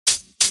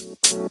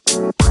Good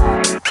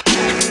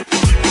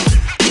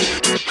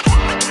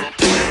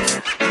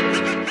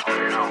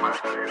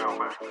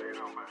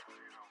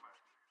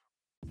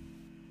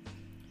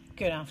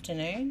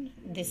afternoon.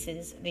 This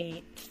is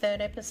the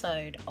third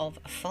episode of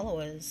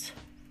Followers,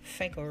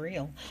 Fake or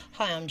Real.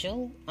 Hi, I'm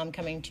Jill. I'm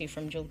coming to you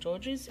from Jill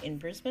George's in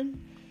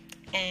Brisbane.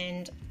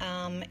 And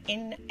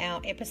in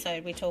our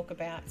episode, we talk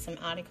about some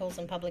articles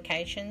and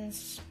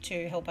publications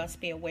to help us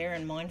be aware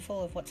and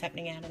mindful of what's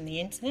happening out on the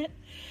internet.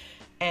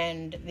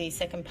 And the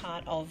second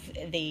part of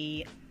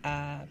the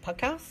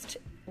podcast,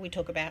 we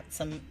talk about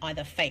some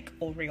either fake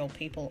or real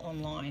people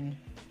online.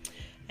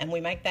 And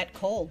we make that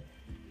call.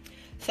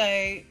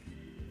 So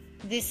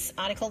this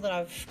article that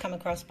I've come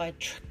across by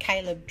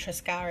Caleb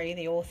Trescari,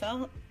 the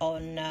author,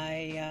 on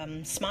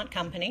a smart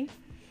company,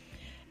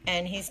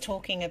 and he's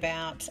talking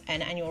about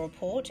an annual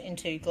report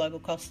into global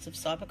costs of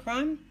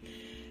cybercrime.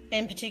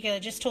 In particular,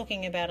 just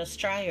talking about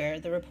Australia,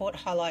 the report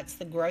highlights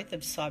the growth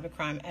of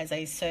cybercrime as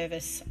a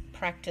service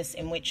practice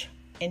in which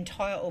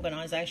entire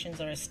organisations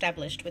are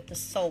established with the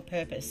sole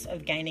purpose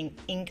of gaining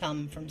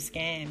income from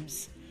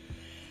scams.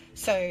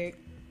 So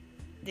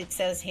it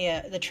says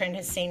here, the trend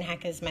has seen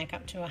hackers make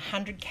up to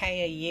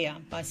 $100,000 a year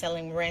by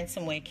selling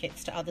ransomware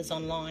kits to others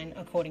online,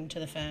 according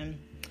to the firm.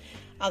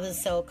 Others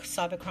sell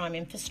cybercrime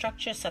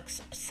infrastructure,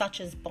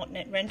 such as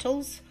botnet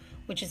rentals,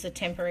 which is a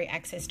temporary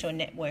access to a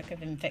network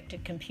of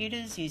infected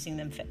computers, using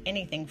them for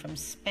anything from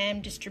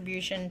spam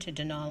distribution to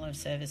denial of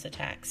service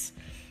attacks.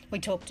 We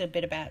talked a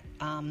bit about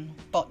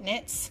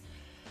botnets.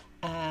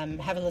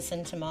 Have a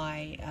listen to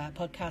my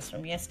podcast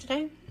from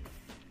yesterday.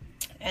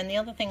 And the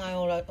other thing I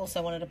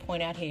also wanted to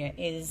point out here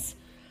is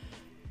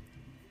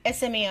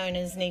SME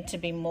owners need to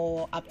be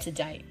more up to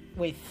date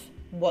with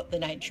what the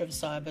nature of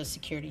cyber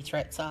security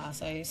threats are.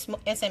 So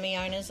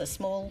SME owners are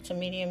small to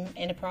medium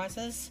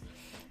enterprises.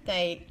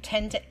 They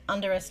tend to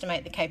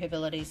underestimate the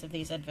capabilities of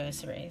these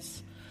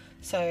adversaries.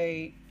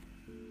 So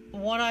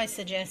what I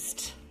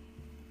suggest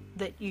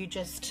that you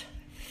just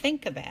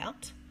think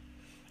about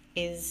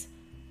is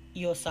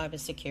your cyber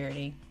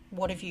security.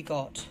 What have you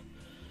got?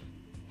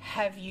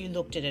 Have you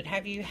looked at it?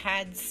 Have you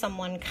had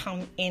someone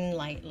come in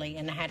lately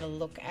and had a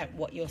look at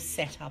what your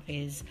setup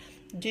is?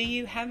 Do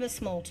you have a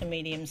small to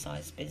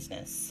medium-sized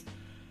business?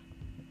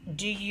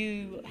 Do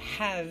you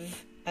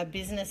have a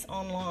business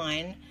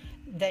online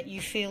that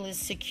you feel is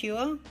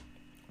secure?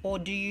 Or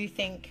do you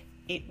think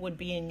it would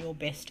be in your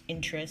best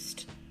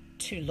interest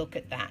to look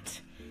at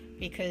that?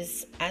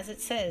 Because as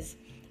it says,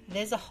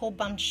 there's a whole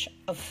bunch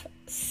of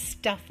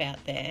stuff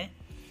out there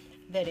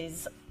that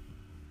is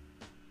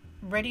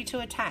ready to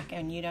attack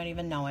and you don't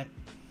even know it.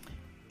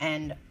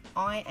 And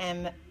I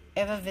am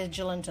ever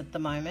vigilant at the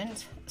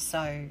moment,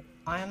 so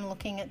I am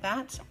looking at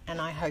that, and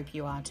I hope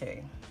you are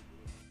too.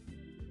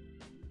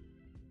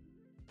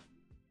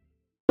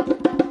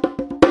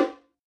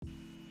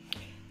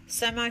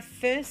 So my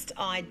first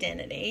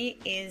identity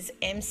is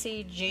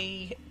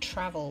MCG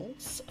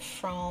Travels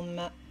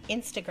from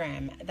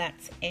Instagram.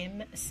 That's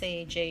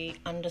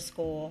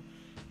MCG_Travels,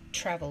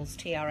 Travels.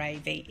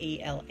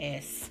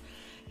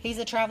 He's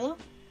a traveller,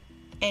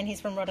 and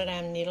he's from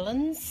Rotterdam,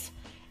 Netherlands,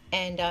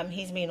 and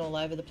he's been all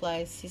over the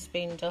place. He's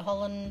been to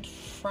Holland,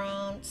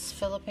 France,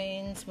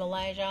 Philippines,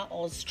 Malaysia,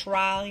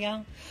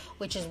 Australia,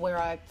 which is where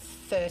I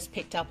first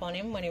picked up on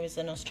him when he was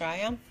in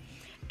Australia.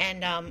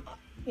 And, I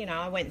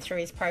went through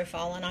his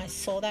profile and I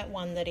saw that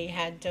one that he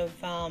had of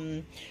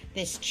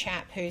this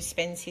chap who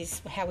spends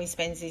his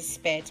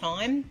spare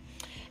time,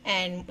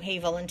 and he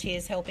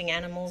volunteers helping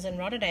animals in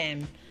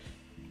Rotterdam.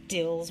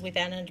 Deals with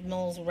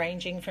animals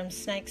ranging from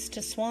snakes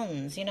to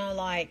swans,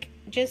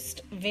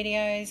 just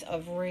videos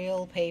of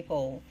real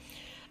people.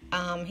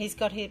 He's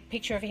got a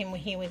picture of him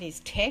here with his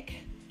tech.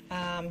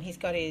 He's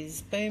got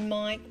his boom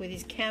mic with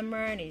his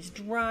camera and his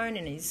drone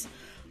and his,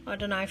 I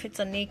don't know if it's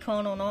a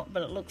Nikon or not,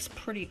 but it looks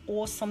pretty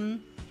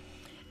awesome.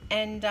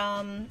 And,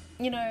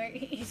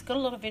 he's got a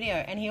lot of video,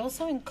 and he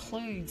also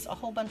includes a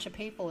whole bunch of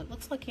people. It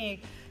looks like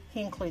he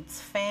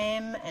includes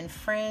fam and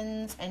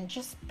friends and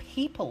just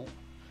people.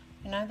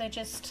 They're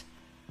just,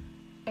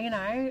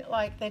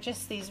 they're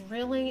just these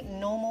really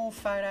normal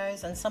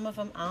photos, and some of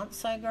them aren't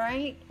so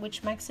great,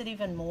 which makes it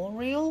even more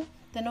real.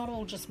 They're not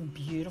all just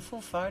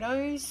beautiful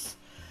photos.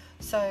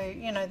 So,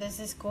 there's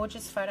this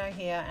gorgeous photo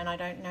here, and I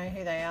don't know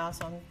who they are,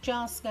 so I'm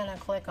just going to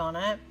click on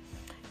it.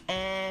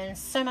 And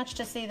so much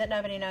to see that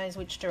nobody knows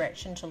which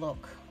direction to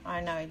look. I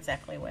know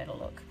exactly where to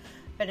look.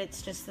 But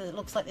it's just, it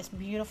looks like this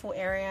beautiful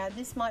area.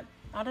 This might,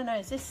 I don't know,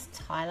 is this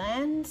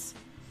Thailand?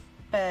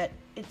 But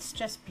it's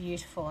just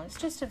beautiful. It's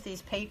just of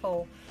these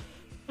people.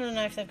 I don't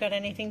know if they've got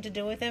anything to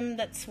do with him.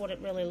 That's what it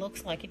really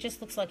looks like. It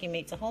just looks like he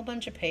meets a whole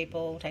bunch of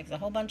people, takes a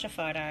whole bunch of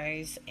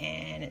photos,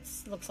 and it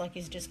looks like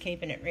he's just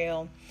keeping it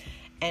real.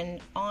 And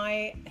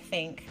I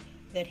think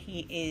that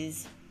he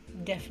is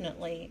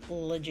definitely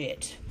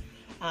legit.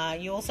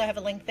 You also have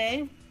a link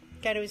there.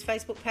 Go to his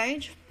Facebook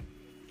page.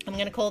 I'm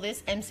going to call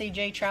this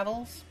MCG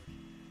Travels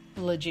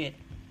Legit.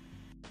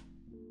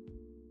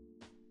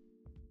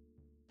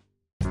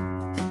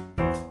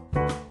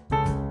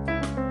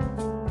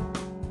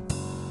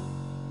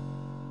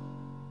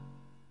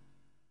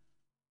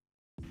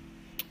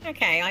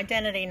 Okay,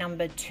 identity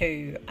number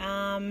 2.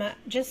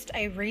 Just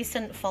a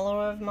recent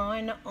follower of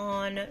mine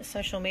on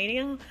social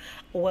media.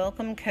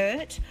 Welcome,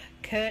 Kurt.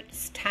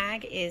 Kurt's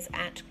tag is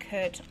at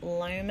Kurt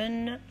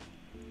Lohmann,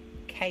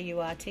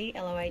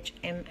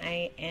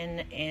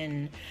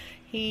 KURTLOHMANN.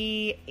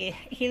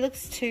 He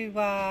looks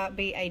to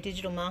be a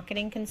digital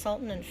marketing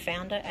consultant and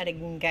founder at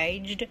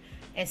Engaged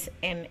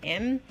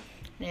SMM.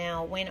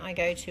 Now, when I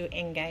go to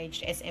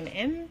Engaged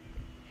SMM,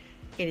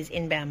 it is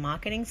inbound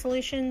marketing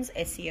solutions,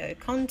 SEO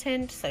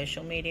content,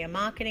 social media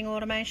marketing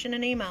automation,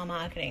 and email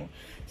marketing.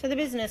 So the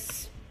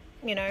business,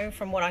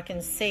 from what I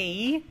can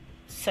see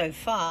so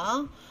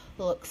far,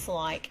 looks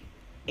like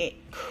it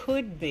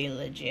could be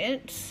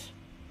legit.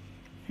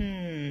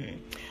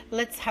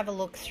 Let's have a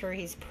look through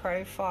his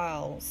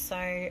profile.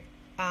 So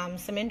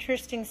some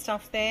interesting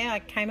stuff there. I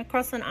came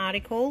across an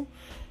article,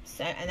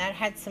 and that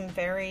had some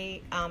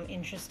very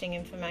interesting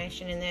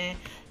information in there.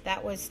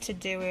 That was to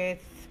do with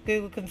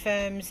Google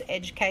confirms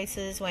edge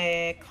cases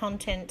where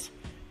content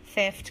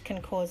theft can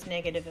cause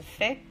negative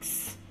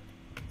effects.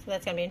 So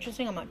that's going to be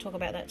interesting. I might talk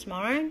about that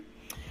tomorrow.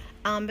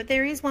 But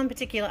there is one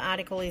particular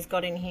article he's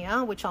got in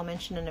here, which I'll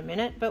mention in a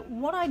minute. But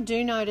what I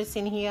do notice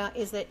in here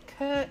is that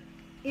Kurt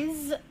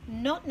is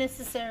not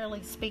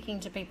necessarily speaking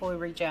to people who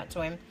reach out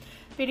to him,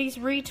 but he's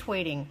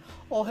retweeting,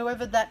 or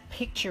whoever that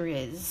picture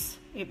is.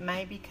 It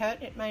may be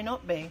Kurt, it may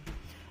not be.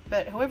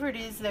 But whoever it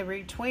is, they're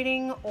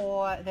retweeting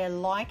or they're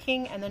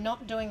liking, and they're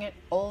not doing it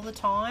all the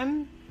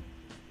time.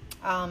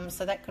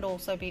 So that could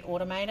also be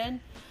automated.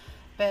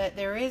 But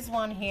there is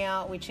one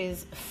here which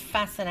is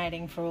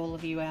fascinating for all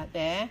of you out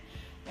there,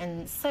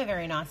 and so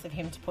very nice of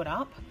him to put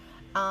up.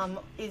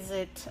 Is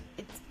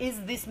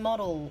this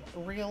model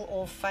real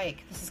or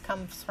fake? This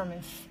comes from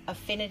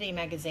Affinity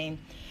magazine.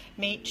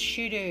 Meet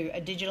Shudu,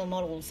 a digital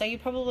model. So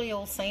you've probably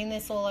all seen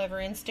this all over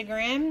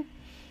Instagram,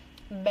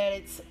 but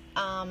it's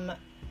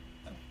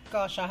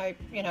gosh, I hope,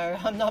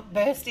 I'm not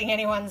bursting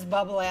anyone's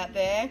bubble out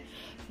there,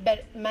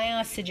 but may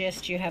I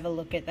suggest you have a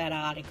look at that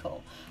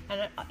article.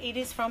 And it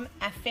is from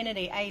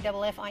Affinity,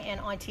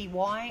 AFFINITY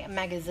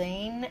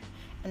magazine,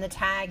 and the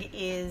tag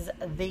is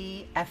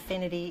The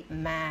Affinity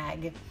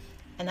Mag,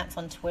 and that's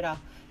on Twitter.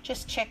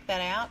 Just check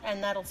that out,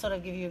 and that'll sort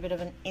of give you a bit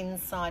of an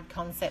inside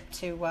concept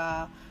to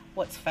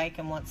what's fake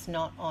and what's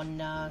not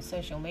on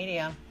social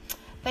media.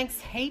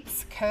 Thanks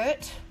heaps,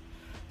 Kurt.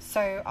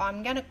 So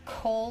I'm going to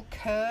call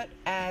Kurt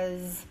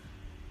as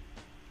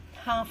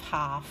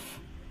half-half.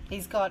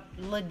 He's got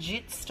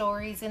legit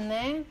stories in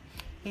there.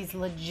 He's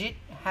legit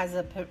has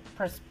a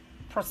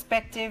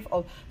perspective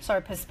of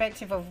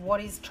what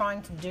he's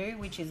trying to do,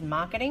 which is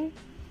marketing,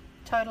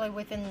 totally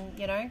within,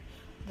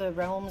 the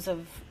realms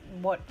of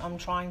what I'm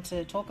trying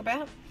to talk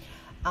about.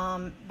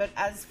 But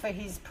as for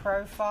his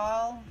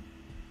profile,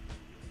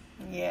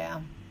 yeah,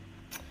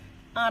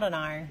 I don't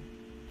know.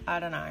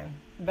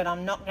 But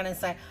I'm not going to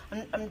say,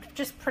 I'm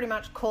just pretty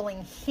much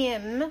calling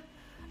him,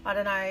 I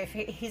don't know if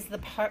he's the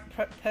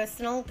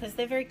personal, because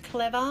they're very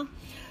clever.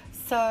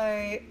 So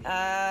I'm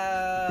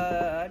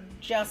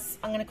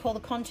going to call the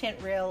content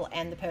real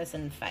and the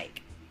person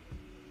fake.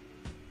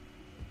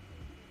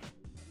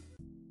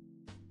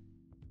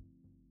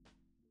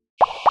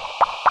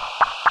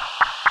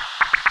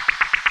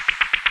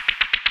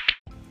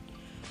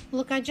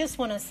 Look, I just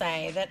want to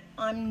say that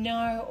I'm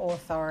no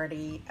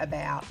authority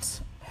about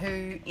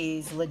who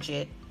is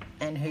legit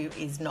and who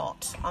is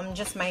not. I'm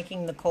just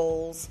making the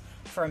calls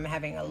from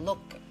having a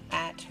look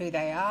at who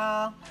they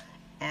are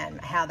and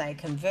how they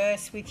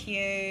converse with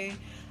you,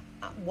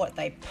 what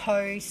they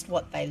post,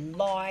 what they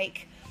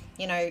like.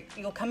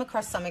 You'll come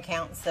across some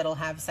accounts that'll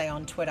have, say,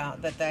 on Twitter,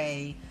 that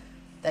they'd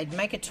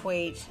make a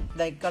tweet,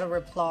 they've got a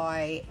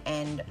reply,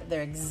 and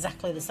they're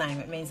exactly the same.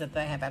 It means that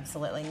they have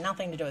absolutely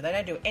nothing to do with it. They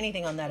don't do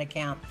anything on that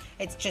account.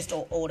 It's just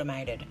all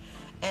automated.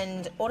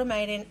 And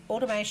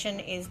automation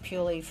is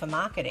purely for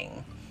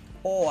marketing,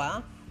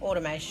 or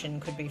automation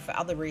could be for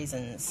other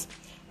reasons.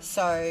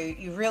 So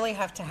you really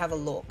have to have a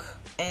look,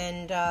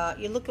 and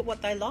you look at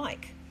what they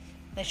like.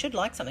 They should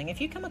like something. If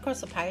you come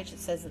across a page that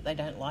says that they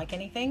don't like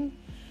anything,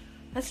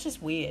 that's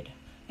just weird.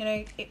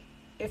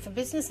 If a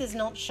business is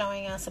not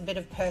showing us a bit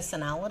of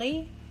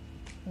personality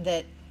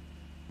that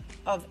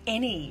of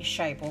any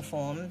shape or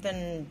form,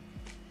 then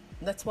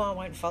that's why I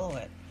won't follow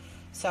it.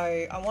 So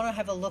I want to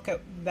have a look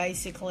at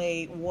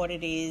basically what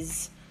it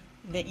is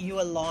that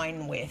you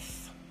align with.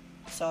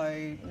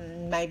 So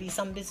maybe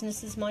some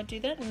businesses might do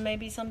that, and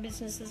maybe some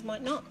businesses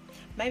might not.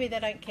 Maybe they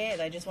don't care.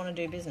 They just want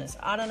to do business.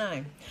 I don't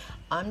know.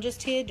 I'm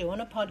just here doing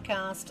a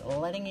podcast,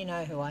 letting you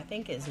know who I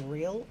think is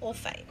real or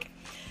fake.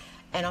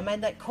 And I made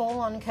that call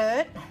on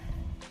Kurt.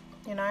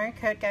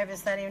 Kurt gave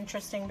us that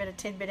interesting bit of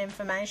tidbit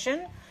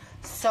information.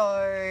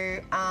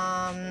 So,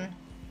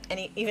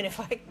 even if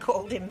I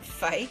called him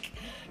fake,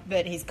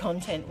 but his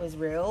content was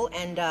real.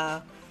 And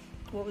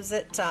what was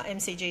it?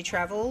 MCG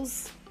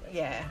Travels.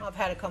 Yeah, I've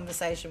had a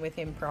conversation with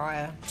him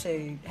prior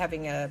to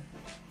having a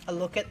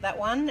look at that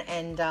one,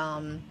 and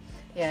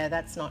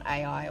that's not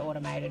AI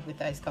automated with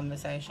those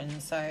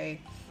conversations. So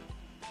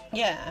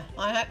yeah,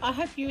 I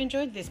hope you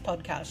enjoyed this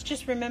podcast.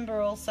 Just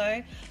remember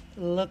also,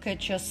 look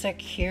at your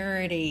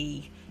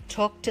security.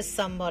 Talk to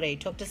somebody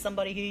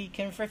who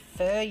can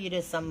refer you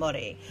to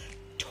somebody.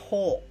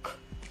 Talk,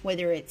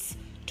 whether it's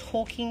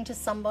talking to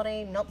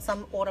somebody, not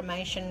some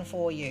automation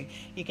for you.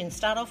 You can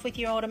start off with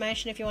your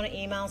automation if you want to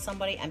email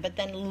somebody, but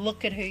then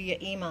look at who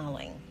you're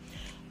emailing.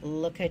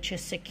 Look at your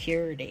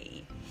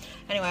security.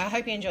 Anyway, I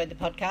hope you enjoyed the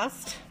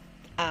podcast.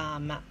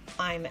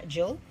 I'm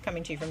Jill,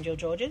 coming to you from Jill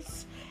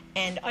Georges,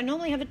 and I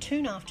normally have a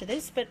tune after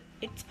this, but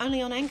it's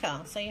only on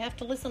Anchor, so you have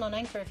to listen on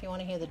Anchor if you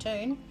want to hear the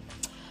tune.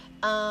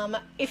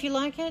 If you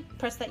like it,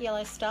 press that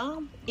yellow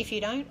star. If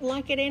you don't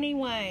like it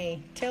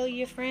anyway, tell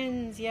your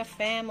friends, your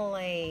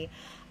family.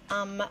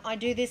 I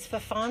do this for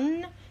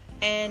fun,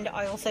 and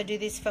I also do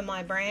this for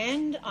my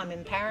brand. I'm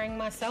empowering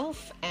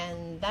myself,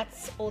 and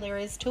that's all there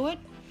is to it.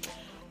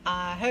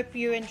 I hope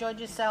you enjoyed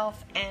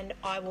yourself, and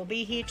I will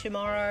be here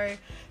tomorrow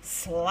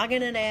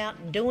slugging it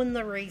out, doing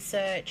the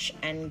research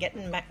and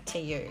getting back to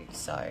you.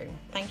 So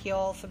thank you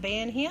all for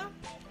being here,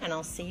 and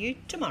I'll see you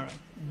tomorrow.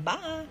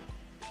 Bye.